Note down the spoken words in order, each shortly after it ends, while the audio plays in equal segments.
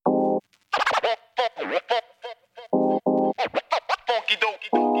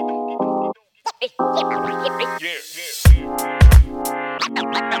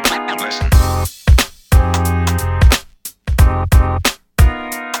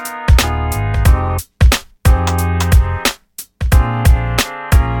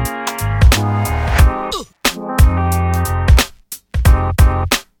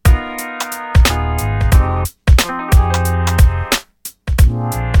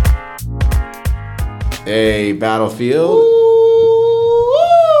Hey, Battlefield.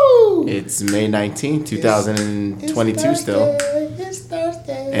 Woo! It's May 19th, 2022 still. It's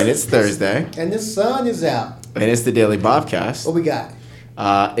Thursday. And it's Thursday. And the sun is out. And it's the Daily Bobcast. What we got?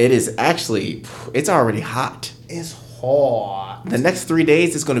 It is actually, it's already hot. It's hot. The next 3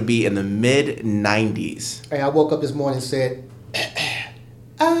 days is going to be in the mid-90s. Hey, I woke up this morning and said,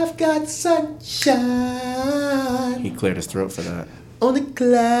 I've got sunshine He cleared his throat for that. on a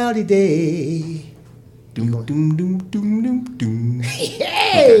cloudy day. Doom, doom, doom, doom, doom, doom. Hey!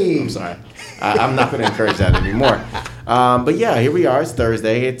 Okay, I'm sorry. I'm not going to encourage that anymore. But yeah, here we are. It's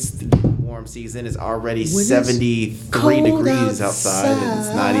Thursday. It's warm season. It's already 73 degrees outside. And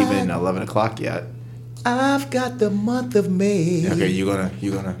it's not even 11 o'clock yet. I've got the month of May. Okay, you gonna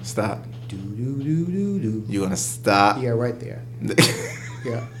stop. You gonna stop? Yeah, right there.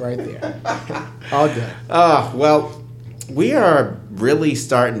 Yeah, right there. All done. Well, we are really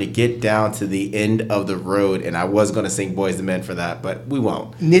starting to get down to the end of the road, and I was gonna sing "Boys to Men" for that, but we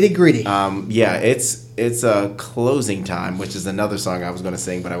won't. Nitty gritty. Yeah, it's a closing time, which is another song I was gonna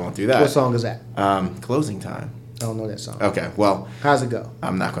sing, but I won't do that. What song is that? Closing time. I don't know that song. Okay, well, How's it go?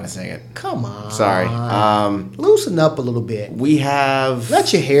 I'm not gonna sing it. Come on. Sorry. Loosen up a little bit. We have.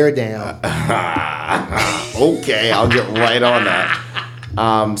 Let your hair down. Okay, I'll get right on that.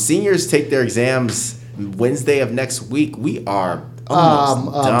 Seniors take their exams Wednesday of next week. We are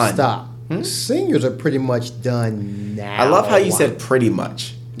almost done. Stop. Seniors are pretty much done now. I love how you said pretty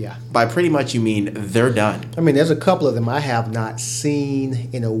much. Yeah. By pretty much, you mean they're done. I mean, there's a couple of them I have not seen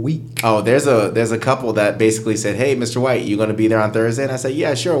in a week. Oh, there's a couple that basically said, "Hey, Mr. White, you going to be there on Thursday?" And I said,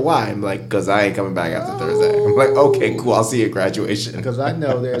 "Yeah, sure. Why?" I'm like, "Because I ain't coming back after Thursday." I'm like, "Okay, cool. I'll see you at graduation." Because I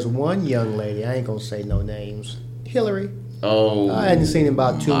know there's one young lady, I ain't going to say no names, Hillary. Oh, I hadn't seen in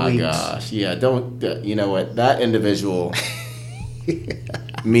about 2 weeks. My gosh. Yeah, don't, you know what? That individual,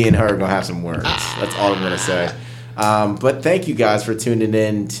 me and her are going to have some words. That's all I'm going to say. But thank you guys for tuning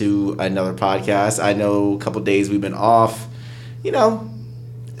in to another podcast. I know a couple days we've been off. You know,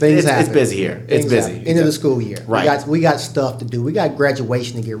 Things happen. It's busy here. It's busy. End of the school year. Right. We got stuff to do. We got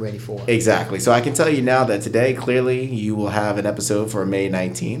graduation to get ready for. Exactly. So I can tell you now that today, clearly, you will have an episode for May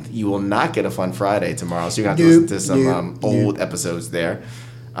 19th. You will not get a Fun Friday tomorrow. So you're going to have to listen to some old episodes there.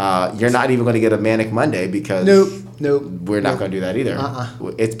 You're not even going to get a Manic Monday because we're not going to do that either.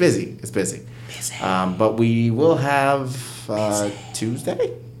 It's busy. It's busy. But we will have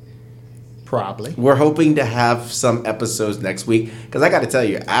Tuesday. Probably. We're hoping to have some episodes next week. Because I got to tell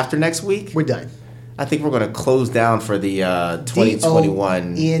you, after next week, we're done. I think we're going to close down for the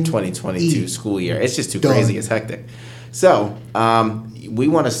 2021-2022 school year. It's just too crazy. It's hectic. So we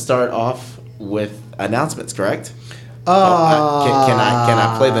want to start off with announcements, correct? Can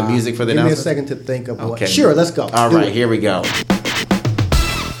I play the music for the announcement? Give me a second to think of what. Sure, let's go. All right, here we go.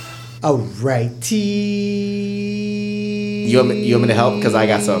 All righty. You want me to help? Because I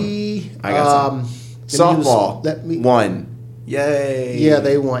got some. Softball won. Yay. Yeah,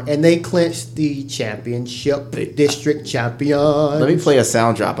 they won. And they clinched the championship, district champion. Let me play a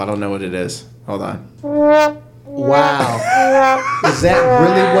sound drop. I don't know what it is. Hold on. Wow. Is that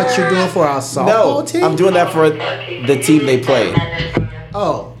really what you're doing for our softball team? No, I'm doing that for the team they played.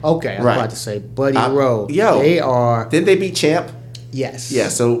 Oh, okay. I was about to say Buddy Rowe. They are. Didn't they beat champ? Yes. Yeah,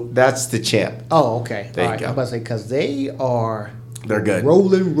 so that's the champ. Oh, okay. There you go. I'm about to say, because they are. They're good.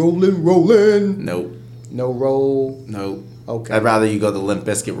 Rolling. Nope. No roll. Nope. Okay. I'd rather you go the Limp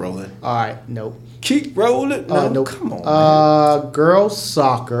Bizkit rolling. All right. Nope. Keep rolling. No. Come on, man. Girls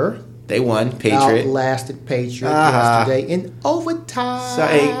soccer. They won. Patriot. Outlasted Patriot yesterday in overtime. So,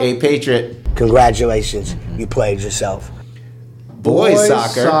 hey, Patriot. Congratulations. You played yourself. Boys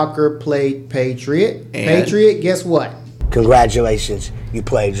soccer played Patriot. And Patriot, guess what? Congratulations. You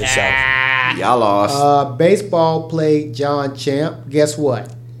played yourself. Y'all lost. Baseball played John Champ. Guess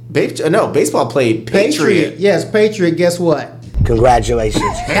what? Baseball played Patriot. Yes, Patriot. Guess what? Congratulations.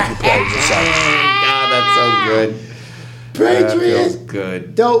 You played yourself. God, that's so good. Patriot. Feels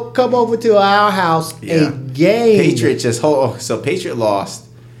good. Don't come over to our house and game. Patriot so Patriot lost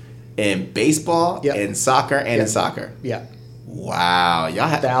in baseball, in soccer, and in soccer. Yeah. Wow. Y'all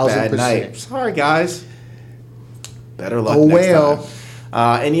had a bad night. Sorry, guys. Better luck next time.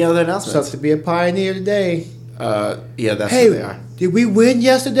 Any other announcements? Sucks to be a pioneer today. Yeah, that's what they are. Did we win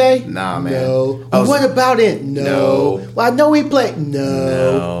yesterday? Nah, man. No. Oh, What about it? No. Well, I know we played.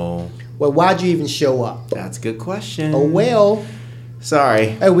 No. Well, why'd you even show up? That's a good question. Oh, well. Sorry.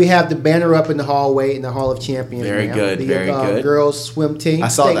 Hey, we have the banner up in the hallway in the Hall of Champions. Very now. good, The very good. girls swim team. I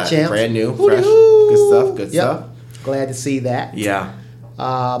saw state that. Champs. Brand new, Hoo-doo. fresh. Good stuff, good stuff. Glad to see that. Yeah.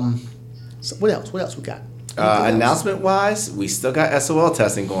 So what else? What else we got? Anything else? Announcement-wise, we still got SOL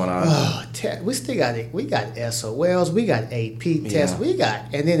testing going on. Oh, we still got it. We got SOLs. We got AP tests. Yeah. We got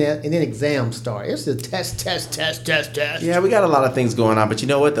and then exams start. It's the test. Yeah, we got a lot of things going on, but you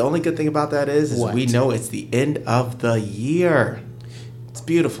know what? The only good thing about that is What? we know it's the end of the year. It's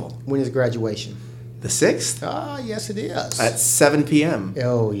beautiful. When is graduation? The 6th Ah, yes, it is. at 7 p.m.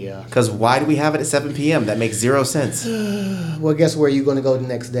 Oh yeah. Because why do we have it at 7 p.m.? That makes zero sense. Well, guess where you're going to go the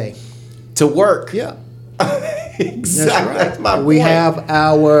next day? To work. Yeah. Exactly. That's my We point. have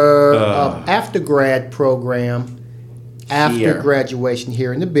our after grad program after Here. graduation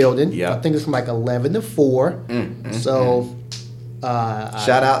here in the building. Yep. I think it's from like 11 to 4. So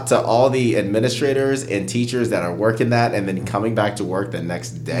Shout out to all the administrators and teachers that are working that and then coming back to work the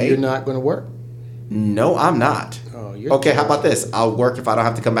next day. you're not going to work. No, I'm not. Oh, you're Okay, how about this? I'll work if I don't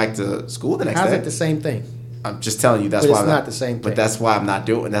have to come back to school the next How's day. it the same thing? I'm just telling you that's But why it's I'm not the same thing. But that's why I'm not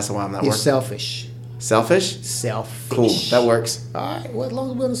doing. That's why I'm not You're working. selfish. Selfish? Selfish. Cool. That works. All right. Well, as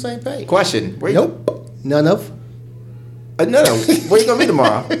long as we're on the same page. Question. Where you Nope. None of. No. Where you gonna be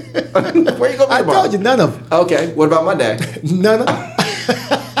tomorrow? Where you gonna be tomorrow? I told you none of. Okay. What about Monday? None of.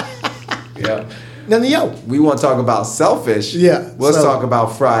 Yeah. None of yo. We want to talk about selfish. Yeah, Let's so- talk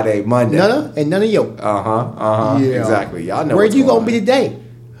about Friday, Monday. None of and none of yo. Yeah. Exactly. Y'all know. Where what's you going gonna be on. today?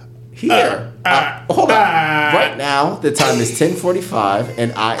 Here. Hold on. Right now, the time is 10:45,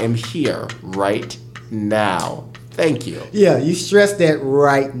 and I am here right now. Thank you. Yeah, you stress that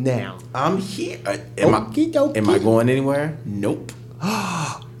right now. I'm here. Am I going anywhere? Nope.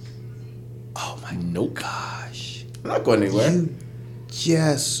 Oh my Nope. gosh. I'm not going anywhere. You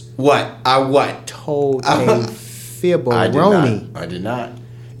just What? I what? told a I did fibberoni. not. I did not.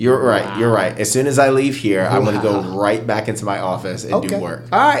 You're right. Wow. You're right. As soon as I leave here, I'm going to go Wow. right back into my office and do work.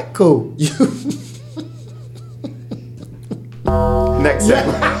 All right, cool. Next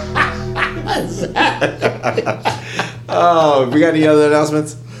segment. Oh, we got any other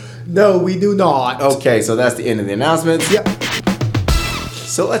announcements? No, we do not. Okay, so that's the end of the announcements. Yep.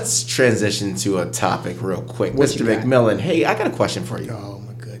 So let's transition to a topic real quick. What Mr. you got? McMillan, hey, I got a question for you. Oh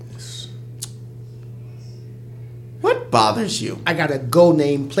my goodness. What bothers you? I got a Go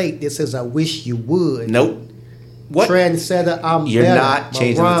name plate that says I wish you would. Nope. What? Trendsetter, I'm You're better. not My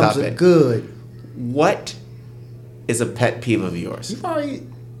changing the rhymes topic. Are good. What is a pet peeve of yours?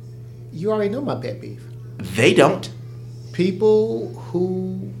 You already know my pet peeve. They don't. People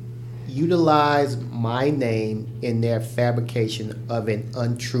who utilize my name in their fabrication of an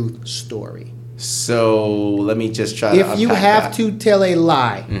untruth story. So let me just try to If you unpack have that. to tell a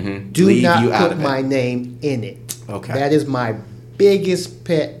lie, do Leave not you out put of it. my name in it. Okay. That is my biggest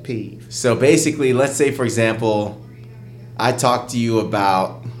pet peeve. So basically, let's say, for example, I talk to you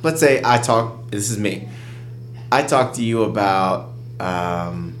about, this is me. I talk to you about,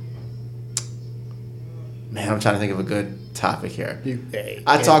 I'm trying to think of a good topic here.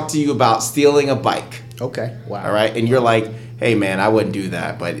 I talk to you about stealing a bike. Okay. Wow. All right. And you're like, hey, man, I wouldn't do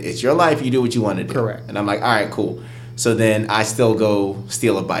that, but it's your life. You do what you want to do. Correct. And I'm like, all right, cool. So then I still go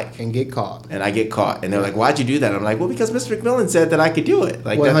steal a bike. And get caught. And I get caught. And they're like, why'd you do that? I'm like, well, because Mr. McMillan said that I could do it.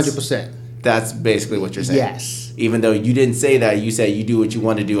 Like 100%. That's basically what you're saying. Yes. Even though you didn't say that, you say you do what you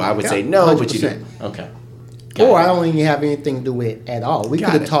want to do. I would say no, but you do. 100%. Okay. Or I don't even have anything to do with it at all. We Got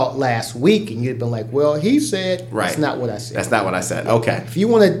could have it. talked last week and you'd been like, well, he said, Right. that's not what I said. That's not what I said. Okay. If you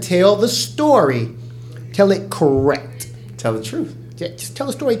want to tell the story, tell it correct. Tell the truth. Just tell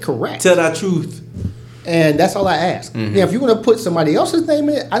the story correct. Tell the truth. And that's all I ask. Now, if you want to put somebody else's name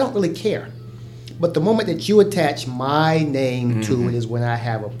in it, I don't really care. But the moment that you attach my name to it is when I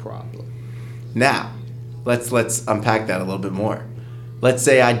have a problem. Now, let's unpack that a little bit more. Let's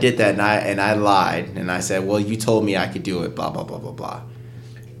say I did that and I lied and I said, well, you told me I could do it, blah, blah, blah, blah, blah.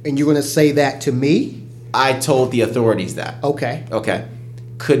 And you're going to say that to me? I told the authorities that. Okay. Okay.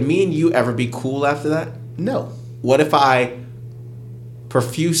 Could me and you ever be cool after that? No. What if I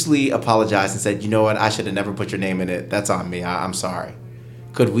profusely apologized and said, you know what, I should have never put your name in it. That's on me. I'm sorry.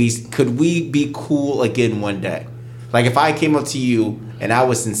 Could we be cool again one day? Like if I came up to you and I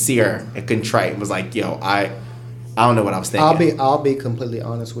was sincere and contrite and was like, yo, I don't know what I was thinking. I'll be completely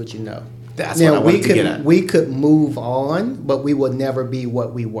honest with you. No. That's what I wanted to get at. We could move on, but we would never be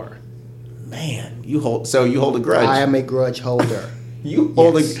what we were. Man, you hold a grudge. I am a grudge holder. You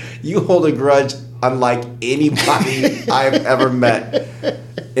hold a grudge unlike anybody I've ever met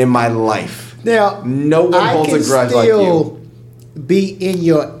in my life. Now, no one holds a grudge like you. Be in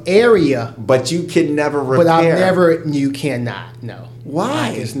your area, but you can never repair. But you cannot. No.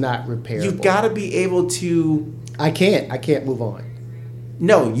 Why? It's not repairable. You've got to be able to. I can't move on.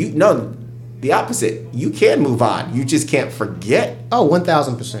 No, the opposite. You can move on. You just can't forget. Oh,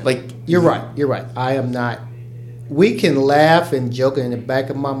 1,000%. Like you're right. I am not. We can laugh and joke in the back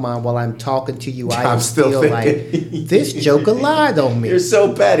of my mind while I'm talking to you. I'm still like, this joker lied on me. You're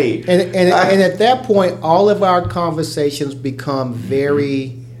so petty. And at that point, all of our conversations become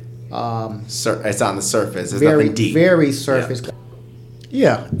very. It's on the surface. It's very nothing deep. Very surface.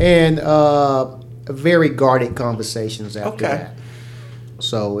 Yeah, and very guarded conversations after that.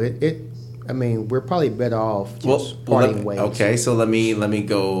 So we're probably better off just parting ways. Okay, so let me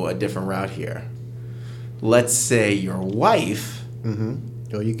go a different route here. Let's say your wife. Mm-hmm.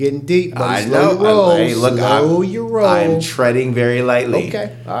 Oh, you're getting deep. I know. Slow your roll. I'm treading very lightly.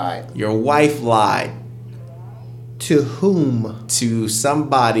 Okay, all right. Your wife lied. To whom? To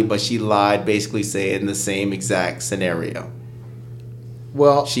somebody, but she lied, basically saying the same exact scenario.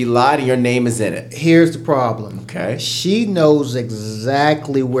 Well, she lied and your name is in it. Here's the problem. Okay. She knows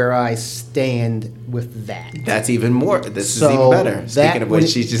exactly where I stand with that. That's even more. This is even better. Speaking of which,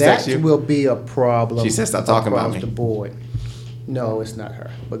 she just texted you. That will be a problem. She said, "Stop talking about me." Across the board. No, it's not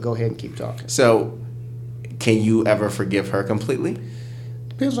her. But go ahead and keep talking. So, can you ever forgive her completely?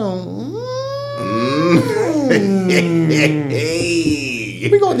 Depends on.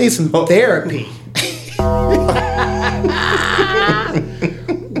 We're gonna need some therapy.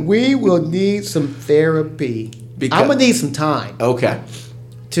 We will need some therapy. I'm gonna need some time. Okay.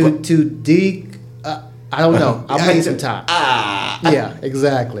 I don't know. I'm gonna need some time. Yeah,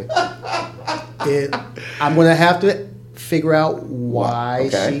 exactly. I'm gonna have to figure out why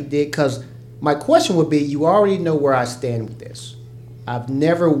she did. Because my question would be: you already know where I stand with this. I've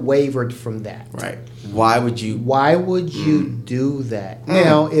never wavered from that. Right. Why would you do that?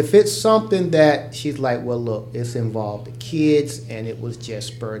 Now, if it's something that she's like, well, look, it's involved the kids and it was just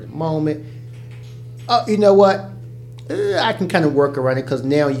spur of the moment. You know what? I can kind of work around it because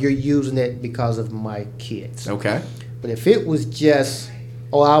now you're using it because of my kids. Okay. But if it was just,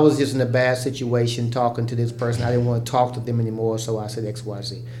 I was just in a bad situation talking to this person, I didn't want to talk to them anymore, so I said X, Y,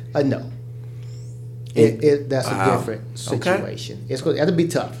 Z. No. That's a different situation. Okay. That'll be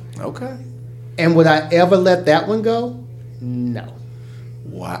tough. Okay. And would I ever let that one go? No.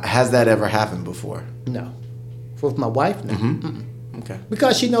 Why? Has that ever happened before? No. With my wife? No. Mm-hmm. Okay.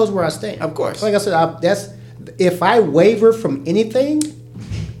 Because she knows where I stand. Of course. Like I said, if I waver from anything,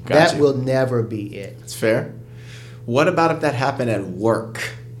 that will never be it. That's fair. What about if that happened at work?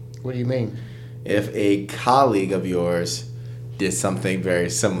 What do you mean? If a colleague of yours did something very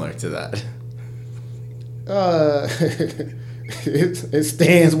similar to that. It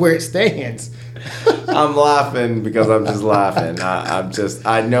stands where it stands. I'm laughing because I'm just laughing.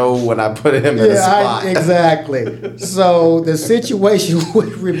 I know when I put him in a spot. Exactly. So the situation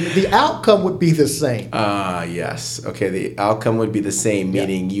the outcome would be the same. Yes. Okay, the outcome would be the same,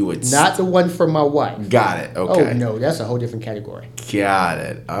 meaning you would... Not the one from my wife. Got it, okay. Oh, no, that's a whole different category. Got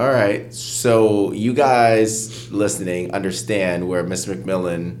it. All right. So you guys listening understand where Mr.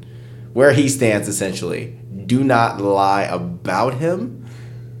 McMillan, where he stands essentially. Do not lie about him.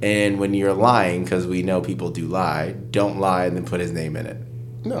 And when you're lying, because we know people do lie, don't lie and then put his name in it.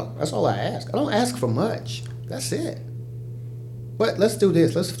 No, that's all I ask. I don't ask for much. That's it. But let's do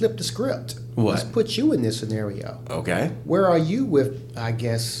this. Let's flip the script. What? Let's put you in this scenario. Okay. Where are you with, I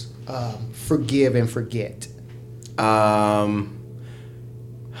guess, forgive and forget? All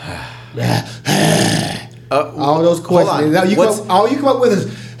those questions. Now all you come up with is...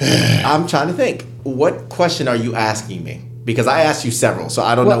 I'm trying to think. What question are you asking me? Because I asked you several, so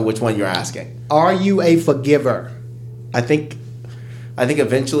I don't know which one you're asking. Are you a forgiver? I think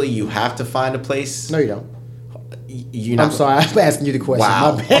eventually you have to find a place. No, you don't. I'm sorry, I'm asking you the question.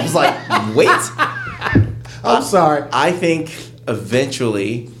 Wow. I was like, wait. I'm sorry. I think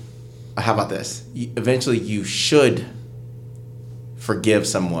eventually, how about this? Eventually you should forgive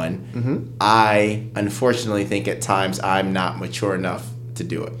someone. Mm-hmm. I unfortunately think at times I'm not mature enough to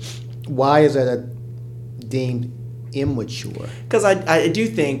do it. Why is that deemed immature? Because I do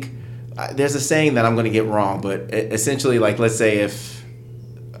think there's a saying that I'm going to get wrong, but essentially, like, let's say if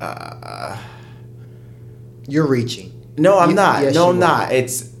you're reaching. No, I'm not. Yes, no, I'm not.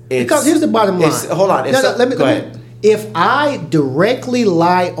 It's because here's the bottom line. Hold on. Let me go ahead. If I directly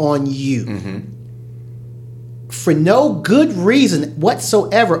lie on you for no good reason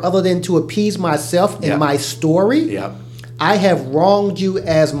whatsoever, other than to appease myself and my story, I have wronged you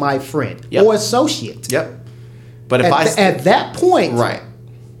as my friend or associate. Yep. But if at that point, right,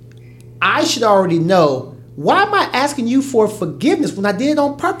 I should already know, why am I asking you for forgiveness when I did it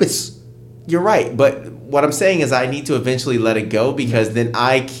on purpose? You're right. But what I'm saying is I need to eventually let it go, because then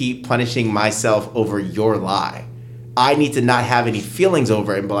I keep punishing myself over your lie. I need to not have any feelings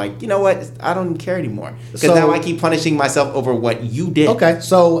over it and be like, you know what? I don't care anymore. Because now I keep punishing myself over what you did. Okay,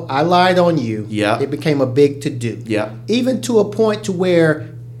 so I lied on you. Yeah. It became a big to-do. Yeah. Even to a point to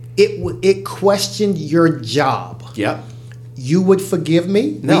where it questioned your job. Yep. You would forgive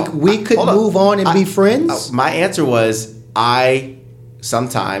me? No. We could move on and be friends? My answer was, I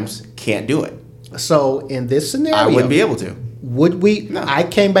sometimes can't do it. So in this scenario, I wouldn't be able to. Would we? No. I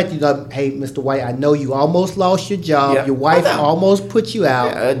came back to you. Hey, Mr. White, I know you almost lost your job. Yeah. Your wife Calm down. almost put you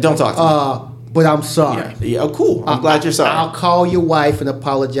out. Don't talk to me. But I'm sorry. Yeah. Oh, cool. I'm glad you're sorry. I'll call your wife and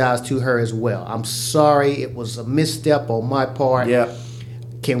apologize to her as well. I'm sorry. It was a misstep on my part. Yeah.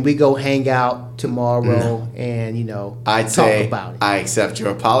 Can we go hang out tomorrow and, I'd talk say about it? I accept your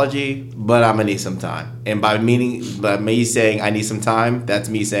apology, but I'm gonna need some time. And by me saying I need some time, that's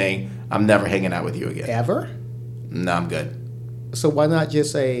me saying I'm never hanging out with you again. Ever? No, I'm good. So why not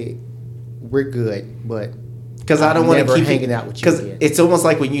just say we're good, but Because I don't want to keep hanging out with you. Because again. it's almost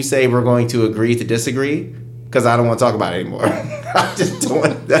like when you say we're going to agree to disagree. Because I don't want to talk about it anymore. I just don't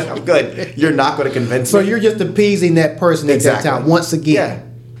want that. I'm good. You're not going to convince So me. you're just appeasing that person at that time once again.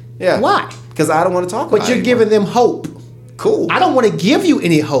 Yeah. Why? Because I don't want to talk about it. But you're anymore. giving them hope. Cool. I don't want to give you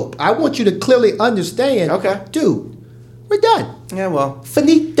any hope. I want you to clearly understand. Okay. Dude, we're done. Yeah, well,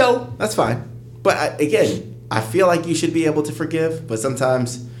 Finito. that's fine. But again, I feel like you should be able to forgive, but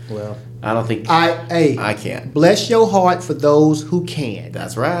sometimes I don't think I can't. Bless your heart for those who can.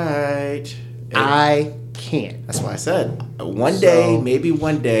 That's right. I can't. That's why I said maybe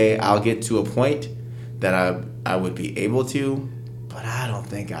one day I'll get to a point that I would be able to, but I don't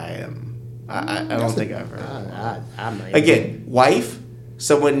think I am. I don't think I've heard. Again, wife,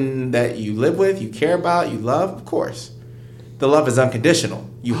 someone that you live with, you care about, you love, of course. The love is unconditional.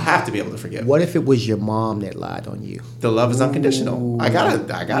 You have to be able to forgive. What if it was your mom that lied on you? The love is unconditional. I gotta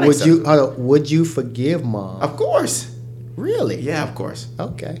Would you? accept it. Would you forgive mom? Of course. Really? Yeah, of course.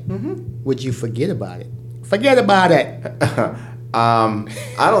 Okay. Mm-hmm. Would you forget about it? Forget about it. I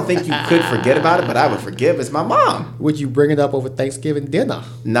don't think you could forget about it, but I would forgive. It's my mom. Would you bring it up over Thanksgiving dinner?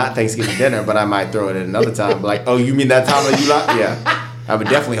 Not Thanksgiving dinner, but I might throw it at another time. Like, oh, you mean that time that you lied? Yeah. I would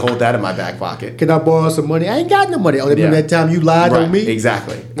definitely hold that in my back pocket. Can I borrow some money? I ain't got no money. Oh, that time you lied on me?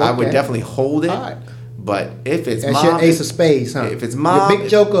 Exactly. Okay. I would definitely hold it. Right. But if it's That's mom... your ace of spades, huh? If it's mom... Your big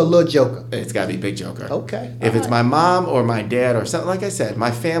joker or little joker? It's got to be big joker. Okay. If it's my mom or my dad or something, like I said,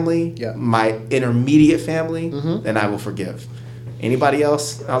 my family, my intermediate family, then I will forgive. Anybody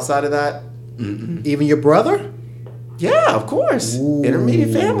else outside of that? Mm-mm. Even your brother? Yeah, of course. Ooh.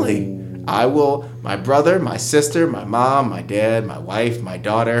 Intermediate family. I will, my brother, my sister, my mom, my dad, my wife, my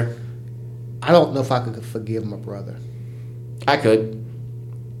daughter. I don't know if I could forgive my brother. I could.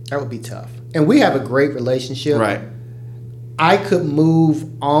 That would be tough. And we have a great relationship. Right. I could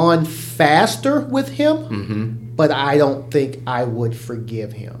move on faster with him, but I don't think I would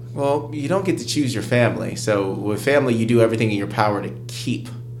forgive him. Well, you don't get to choose your family. So with family, you do everything in your power to keep.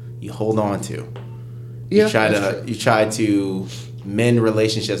 You hold on to. Yeah, you try to mend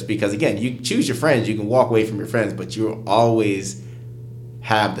relationships because, again, you choose your friends. You can walk away from your friends, but you always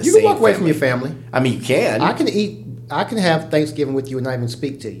have the same. You can walk away from your family. I mean, you can. I can have Thanksgiving with you and not even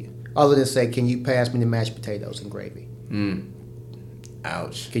speak to you, other than say, "Can you pass me the mashed potatoes and gravy?"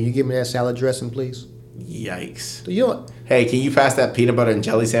 Ouch. Can you give me that salad dressing, please? Yikes. Hey, can you pass that peanut butter and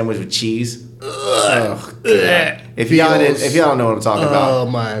jelly sandwich with cheese? Oh, God. If y'all don't know what I'm talking about, oh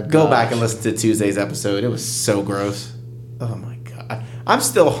my God, go back and listen to Tuesday's episode. It was so gross. Oh my God, I'm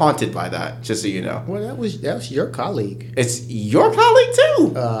still haunted by that. Just so you know. Well, that was your colleague. It's your colleague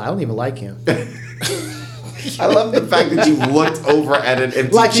too. I don't even like him. I love the fact that you looked over at an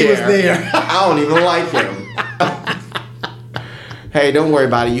empty like chair. He was there. I don't even like him. Hey, don't worry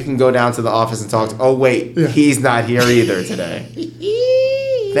about it. You can go down to the office and talk to... Oh, wait. Yeah. He's not here either today.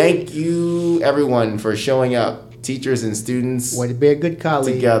 Thank you, everyone, for showing up. Teachers and students. Way to be a good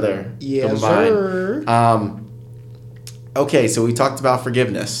colleague. Together. Yes, combined. sir. Okay, so we talked about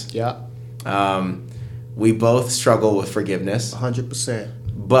forgiveness. Yeah. We both struggle with forgiveness. 100%.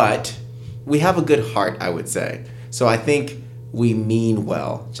 But we have a good heart, I would say. So I think we mean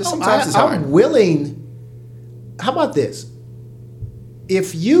well. Just sometimes it's hard. I'm willing... How about this?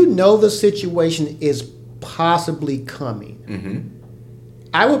 If you know the situation is possibly coming,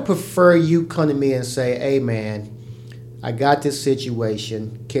 I would prefer you come to me and say, "Hey, man, I got this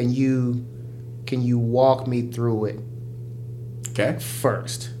situation. Can you walk me through it Okay.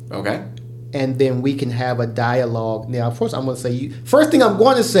 first. Okay. And then we can have a dialogue. Now, of course, I'm going to say first thing I'm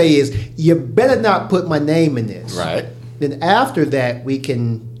going to say is you better not put my name in this. Right. Then after that, we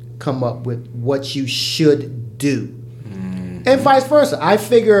can come up with what you should do. Mm-hmm. And vice versa. I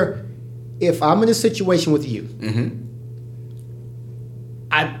figure if I'm in a situation with you,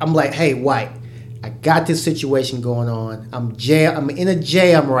 I'm like, hey, White, I got this situation going on. I'm in a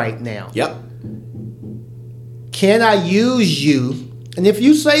jam right now. Yep. Can I use you? And if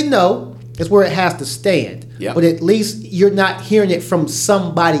you say no, that's where it has to stand. Yep. But at least you're not hearing it from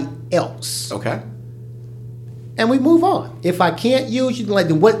somebody else. Okay. And we move on. If I can't use you,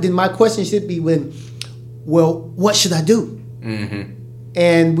 then my question should be what should I do? Mm-hmm.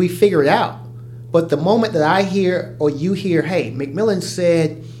 And we figure it out. But the moment that I hear or you hear, hey, McMillan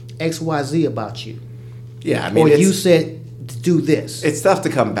said XYZ about you. Yeah, I mean, or you said do this. It's tough to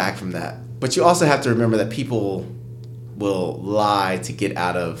come back from that. But you also have to remember that people will lie to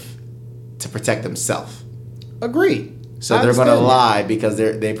protect themselves. Agreed. So they're going to lie because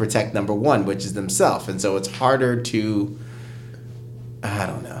they protect number one, which is themselves. And so it's harder to, I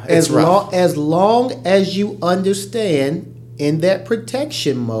don't know. It's rough. As long as you understand in that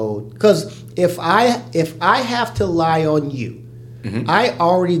protection mode, because if I have to lie on you, I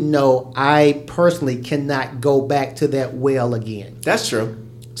already know I personally cannot go back to that well again. That's true.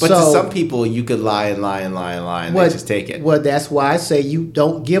 But to some people, you could lie and they just take it. Well, that's why I say you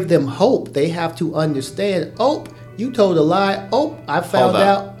don't give them hope. They have to understand, you told a lie. I found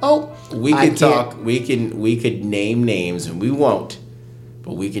out. We can talk. We could name names, and we won't.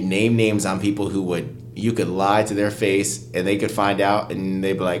 But we can name names on people you could lie to their face, and they could find out, and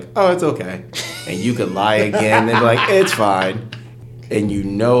they'd be like, "Oh, it's okay," and you could lie again, and they'd be like, "It's fine," and you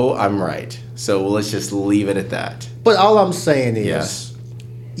know I'm right. So let's just leave it at that. But all I'm saying is,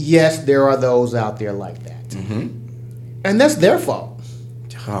 yes, there are those out there like that, and that's their fault.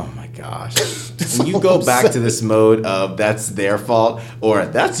 Oh my gosh. When you go back to this mode of that's their fault or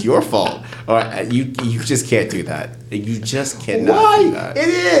that's your fault, or you just can't do that. You just cannot do that. It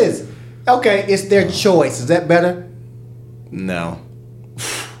is. Okay, it's their choice. Is that better? No.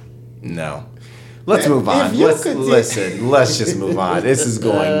 Let's move on. Let's just move on. This is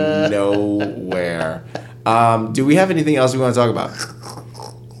going nowhere. Do we have anything else we want to talk about?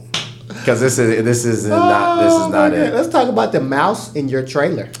 Because this is not it. Let's talk about the mouse in your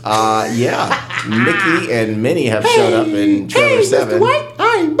trailer. Yeah. Mickey and Minnie have showed up in trailer 7. Mr. White,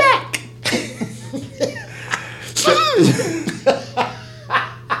 I'm back.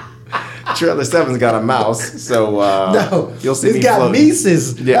 Trailer 7's got a mouse, so no, you'll see me it's got floating.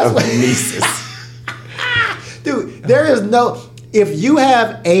 Mises. Yeah, Mises. Dude, there is no. If you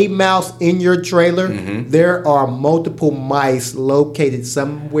have a mouse in your trailer, there are multiple mice located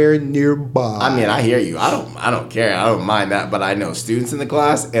somewhere nearby. I mean, I hear you. I don't care. I don't mind that. But I know students in the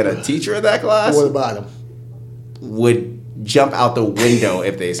class and a teacher in that class. What about them? Would jump out the window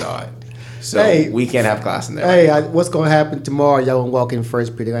if they saw it. So we can't have class in there. Hey, what's going to happen tomorrow? Y'all gonna walk in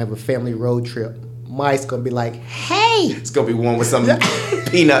first period. They're gonna have a family road trip. Mice gonna be like, hey. It's gonna be one with some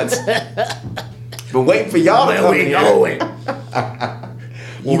peanuts. Been waiting for y'all to come in here.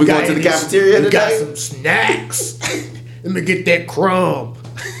 Will we go to the cafeteria today? You got some snacks. Let me get that crumb.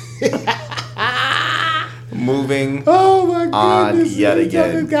 Moving oh my goodness. on yet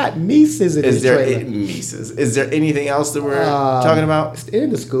again. Got Mises in the trailer. Mises. Is there anything else that we're talking about? It's the end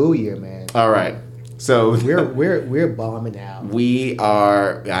of the school year, man. All right. So we're bombing out. We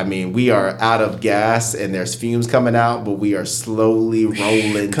are out of gas and there's fumes coming out, but we are slowly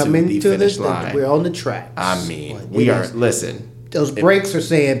rolling to the finish line. We're on the track. I mean, listen. Those brakes are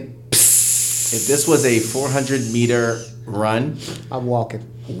saying, psst. If this was a 400-meter run, I'm walking.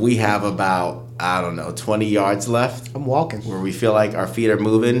 We have about, 20 yards left. I'm walking. Where we feel like our feet are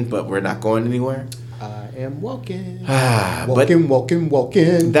moving, but we're not going anywhere. I am walking.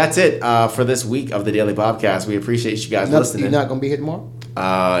 Walking. That's it for this week of the Daily Bobcast. We appreciate you guys listening. You're not going to be here tomorrow?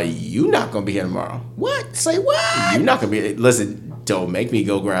 You not going to be here tomorrow. What? Say what? You're not going to be. Listen, don't make me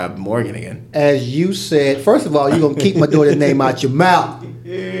go grab Morgan again. As you said, first of all, you're going to keep my daughter's name out your mouth.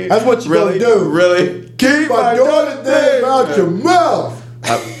 That's what you're going to do. Really? Keep my daughter's name out your mouth.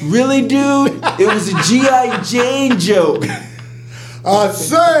 Really, dude? It was a G.I. Jane joke. I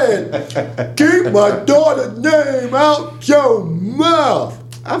said, keep my daughter's name out your mouth.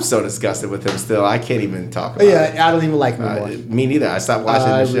 I'm so disgusted with him still. I can't even talk about it. Yeah, I don't even like him anymore. Me neither. I stopped watching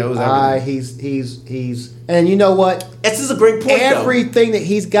the shows. He's and you know what? This is a great point, Everything that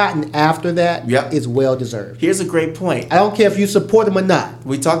he's gotten after that is well deserved. Here's a great point. I don't care if you support him or not.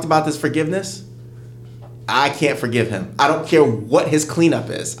 We talked about this forgiveness. I can't forgive him. I don't care what his cleanup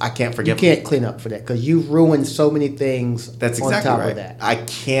is. I can't forgive him. You can't clean up for that because you've ruined so many things. That's on exactly top right. of that. I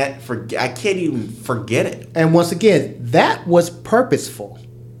can't forget. I can't even forget it. And once again, that was purposeful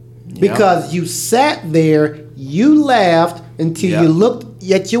because you sat there, you laughed until you looked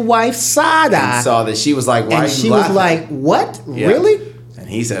at your wife's side eye and saw that she was like, "Why are you she laughing?" was like, "What? Really?" And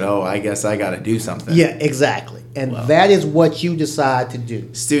he said, "Oh, I guess I got to do something." Yeah, exactly. And that is what you decide to do.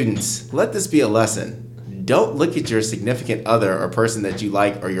 Students, let this be a lesson. Don't look at your significant other or person that you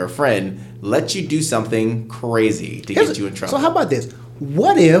like or your friend let you do something crazy to get you in trouble. So how about this?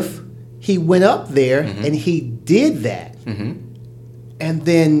 What if he went up there and he did that, and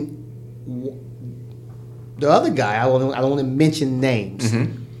then the other guy, I don't want to mention names,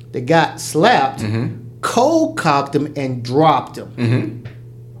 that got slapped, cold cocked him and dropped him.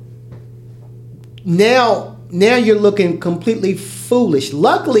 Now you're looking completely foolish.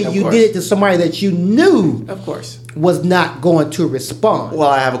 Luckily, you did it to somebody that you knew, of course, was not going to respond. Well,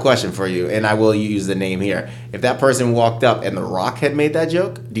 I have a question for you, and I will use the name here. If that person walked up and The Rock had made that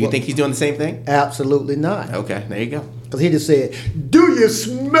joke, do you think he's doing the same thing? Absolutely not. Okay, there you go. Because he just said, "Do you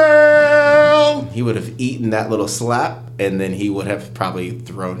smell?" He would have eaten that little slap, and then he would have probably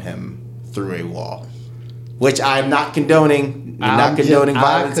thrown him through a wall. Which I'm not condoning. Not condoning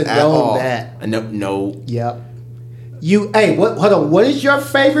violence at all. That. No. Yep. Hey, hold on. What is your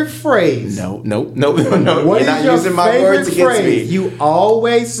favorite phrase? No. What You're is not your using my favorite words against phrase? me. You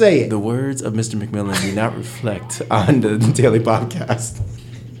always say it. The words of Mr. McMillan do not reflect on the Daily Bobcast.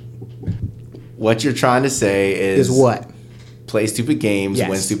 What you're trying to say is what? Play stupid games, Yes.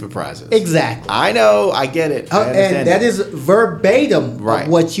 win stupid prizes. Exactly. I know. I get it. I understand and that is verbatim Right.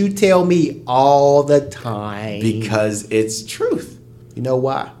 of what you tell me all the time. because it's truth. You know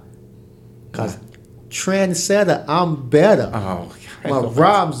why? Because trendsetter, I'm better. Oh, My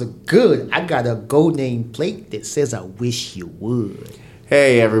rhymes are good. I got a gold name plate that says I wish you would.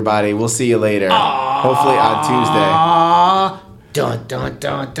 Hey, everybody. We'll see you later. Hopefully on Tuesday. Dun dun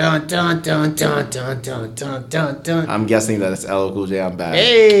dun dun dun dun dun dun dun dun dun dun. I'm guessing that it's LL Cool J. I'm back.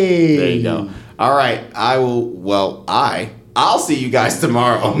 Hey. There you go. All right. I'll see you guys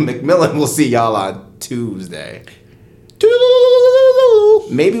tomorrow. McMillan will see y'all on Tuesday.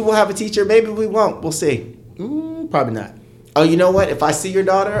 Maybe we'll have a teacher. Maybe we won't. We'll see. Probably not. Oh, you know what? If I see your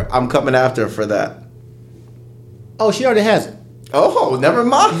daughter, I'm coming after her for that. Oh, she already has it. Oh, never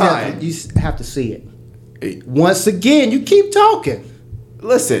mind. You have to see it. Once again, you keep talking.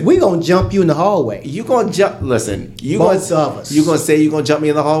 Listen. We gonna jump you in the hallway. You gonna jump? Listen. Both of us. You gonna say you gonna jump me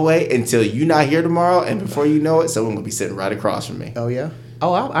in the hallway until you not here tomorrow, and before you know it, someone gonna be sitting right across from me. Oh yeah.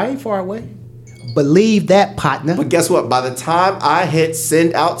 Oh, I ain't far away. Believe that, partner. But guess what? By the time I hit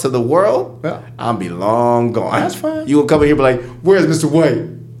send out to the world, Yeah. I'll be long gone. That's fine. You gonna come in here and be like, "Where's Mr. White?"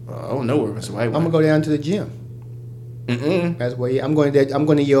 I don't know where Mr. White went. I'm gonna go down to the gym. That's where I'm going. I'm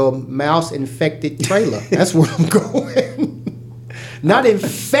going to your mouse infected trailer. That's where I'm going. Not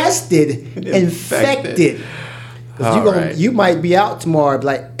infested, infected. Because you might be out tomorrow.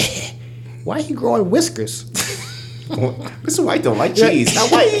 Like, why are you growing whiskers? Mr. White don't like cheese. Now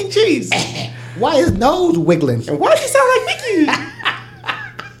why he eating cheese? Why his nose wiggling? And why does he sound like Mickey?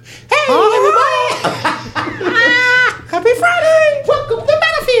 Hey, everybody! Happy Friday! Welcome to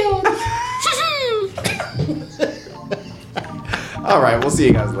Battlefield. All right, we'll see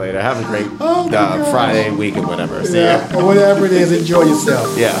you guys later. Have a great Friday, week, or whatever. See ya. Or whatever it is, enjoy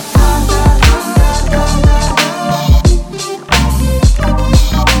yourself. Yeah.